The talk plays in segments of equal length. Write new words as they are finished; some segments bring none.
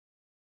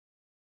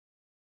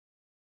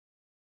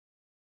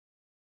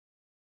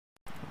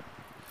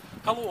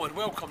Hello and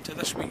welcome to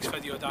this week's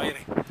video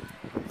diary.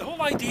 The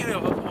whole idea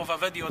of a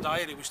video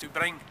diary was to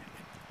bring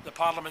the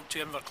Parliament to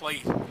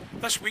Inverclyde.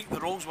 This week the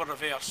roles were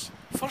reversed.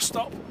 First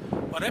up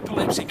were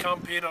epilepsy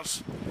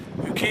campaigners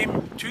who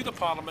came to the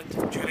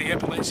Parliament during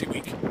Epilepsy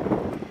Week.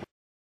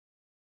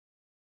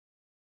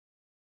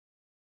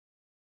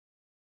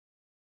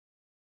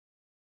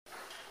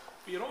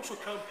 We are also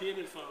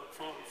campaigning for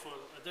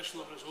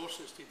additional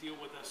resources to deal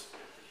with this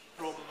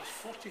problem. There's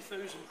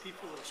 40,000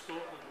 people in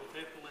Scotland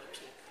with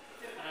epilepsy.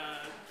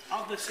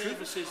 Are the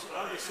services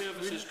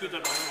good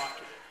enough,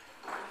 Martin?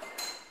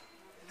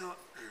 Not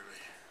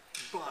really,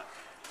 but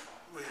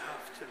we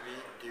have to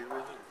deal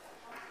with them.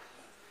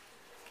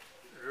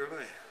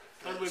 Really.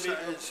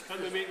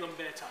 Can we make them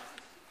better?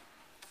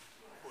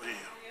 We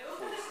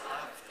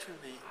have to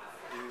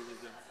deal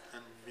with them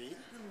and make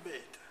them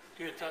better.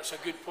 Good, that's a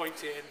good point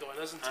to end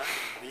on, isn't it?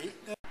 And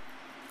make them.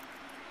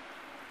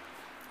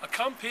 A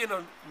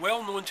campaigner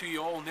well known to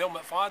you all, Neil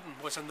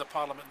McFadden, was in the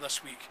Parliament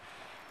this week,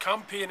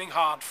 campaigning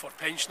hard for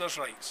pensioners'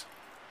 rights.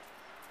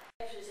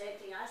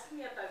 Representing asked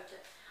me about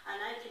it,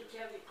 and I can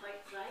tell you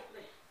quite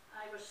frankly,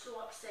 I was so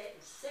upset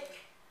and sick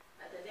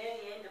at the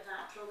very end of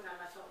that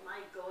programme. I thought,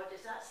 my God,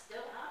 is that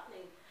still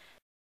happening?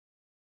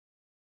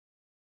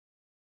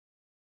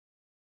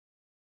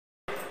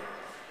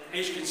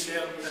 Age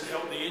concerned and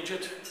help the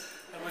aged,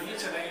 and we're here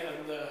tonight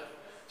in the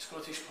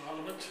Scottish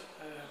Parliament.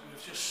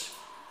 We've just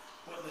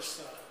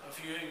witnessed a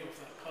viewing of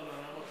the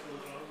Panorama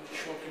programme, the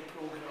shocking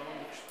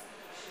programme which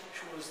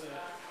shows the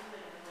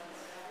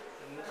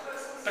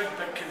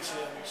big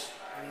concerns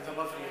and the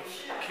delivery of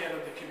care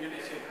in the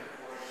community.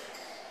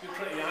 You're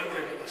pretty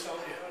angry about this,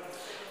 aren't you?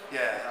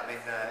 Yeah, I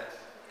mean,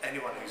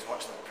 anyone who's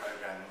watched the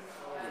programme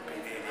would be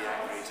nearly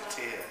angry to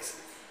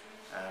tears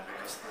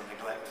because the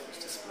neglect that was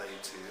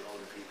displayed to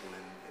older people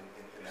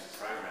in that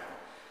programme.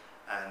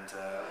 And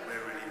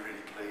we're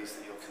really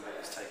pleased that your committee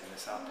has taken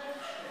this up.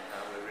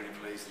 We're really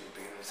pleased that you're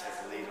beginning to take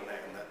a lead on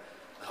it, and that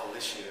the whole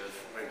issue of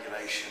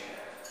regulation,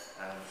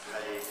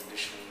 pay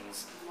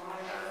conditions,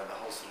 the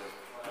whole sort of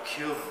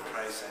procurement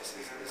process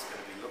is going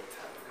to be looked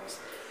at, because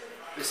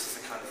this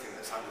is the kind of thing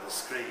that's under the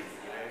screen,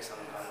 you know, it's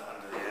under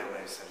the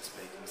airwaves, so to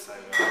speak, and so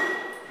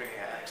bringing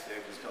it out to the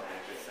open has got to be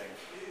a good thing.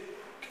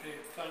 Okay,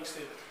 thanks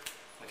David.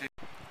 Okay.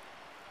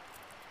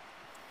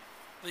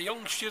 The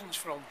young students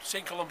from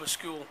St Columba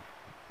School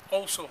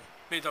also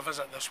made a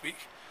visit this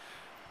week,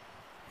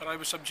 where I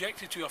was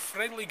subjected to a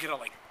friendly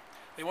grilling.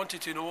 They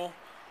wanted to know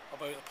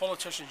about the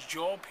politician's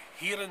job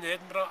here in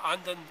Edinburgh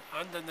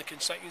and in the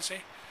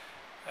constituency.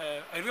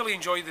 I really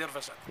enjoyed their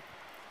visit.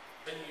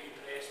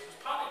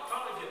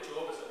 Part of your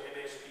job as an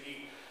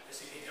MSP is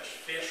to take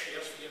fair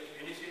shares for your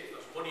community. If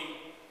there's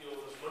money,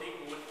 there's money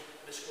going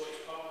in the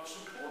Scottish Parliament. It's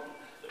important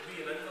that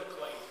we in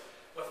Inverclyde,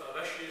 with our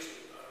issues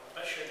and our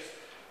ambitions,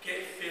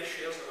 get fair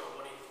shares of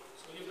our money.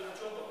 So you've got a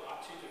job like that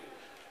to do.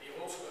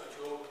 You've also got a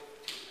job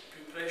to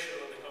put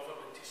pressure on the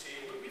government to say,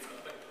 look, we've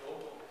got a big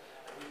problem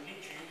and we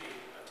need you to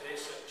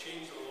address it,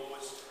 change the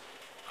laws,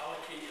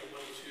 allocate your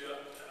money to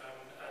it,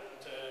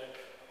 and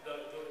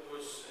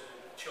those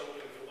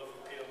children who live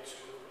with parents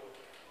who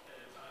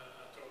have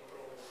a drug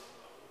problem.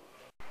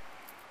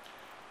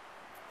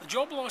 The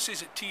job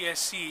losses at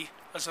TSC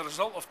as a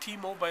result of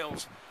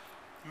T-Mobile's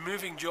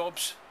moving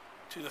jobs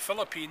to the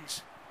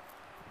Philippines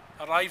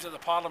arrived at the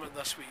Parliament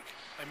this week.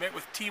 I met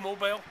with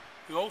T-Mobile,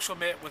 who also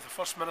met with the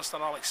First Minister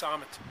Alex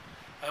Salmond.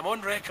 I am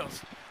on record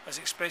as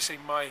expressing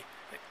my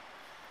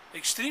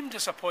extreme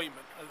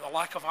disappointment at the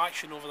lack of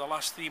action over the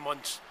last 3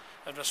 months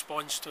in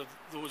response to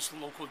those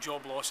local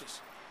job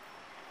losses.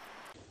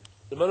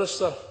 The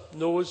Minister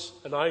knows,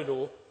 and I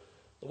know,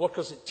 the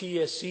workers at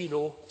TSC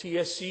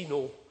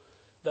know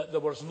that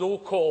there was no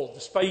call,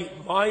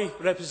 despite my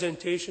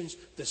representations,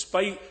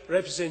 despite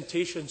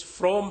representations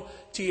from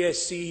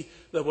TSC,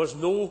 there was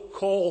no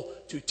call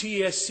to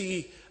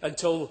TSC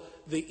until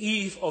the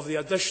eve of the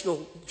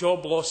additional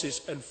job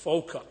losses in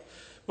Falkirk.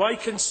 My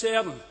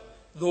concern,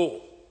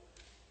 though,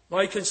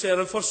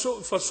 and for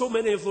so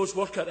many of those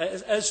workers,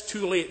 it is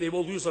too late, they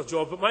will lose their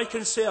job, but my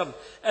concern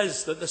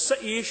is that the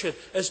situation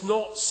is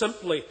not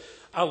simply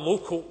a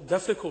local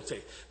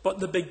difficulty, but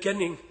the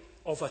beginning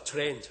of a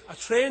trend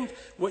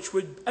which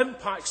would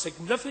impact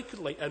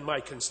significantly in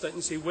my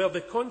constituency, where the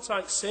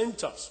contact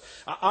centres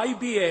at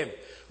IBM,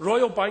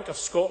 Royal Bank of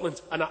Scotland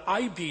and at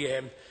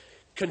IBM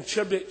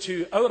contribute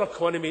to our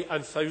economy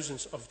and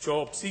thousands of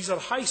jobs. These are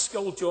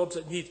high-skilled jobs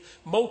that need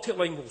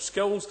multilingual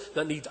skills,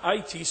 that need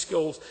IT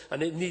skills,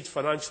 and that need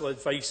financial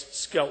advice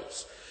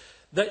skills.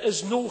 That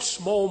is no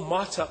small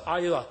matter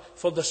either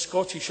for the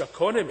Scottish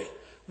economy,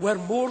 where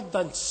more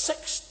than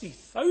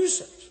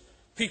 60,000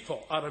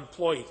 people are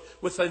employed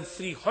within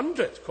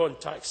 300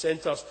 contact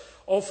centres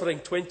offering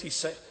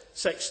 26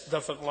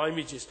 different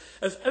languages.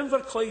 If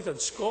Inverclyde and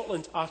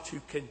Scotland are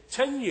to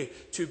continue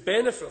to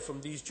benefit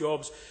from these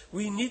jobs,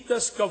 we need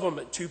this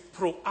government to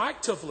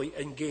proactively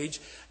engage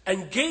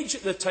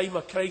at the time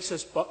of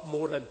crisis, but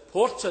more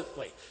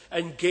importantly,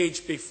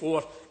 engage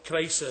before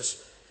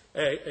crisis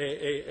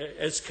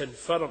is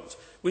confirmed.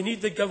 We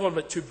need the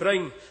government to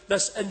bring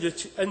this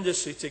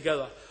industry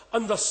together,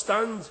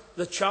 understand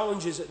the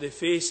challenges that they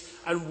face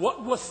and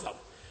work with them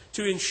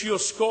to ensure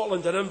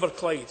Scotland and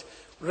Inverclyde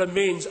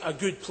remains a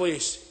good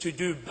place to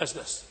do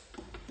business.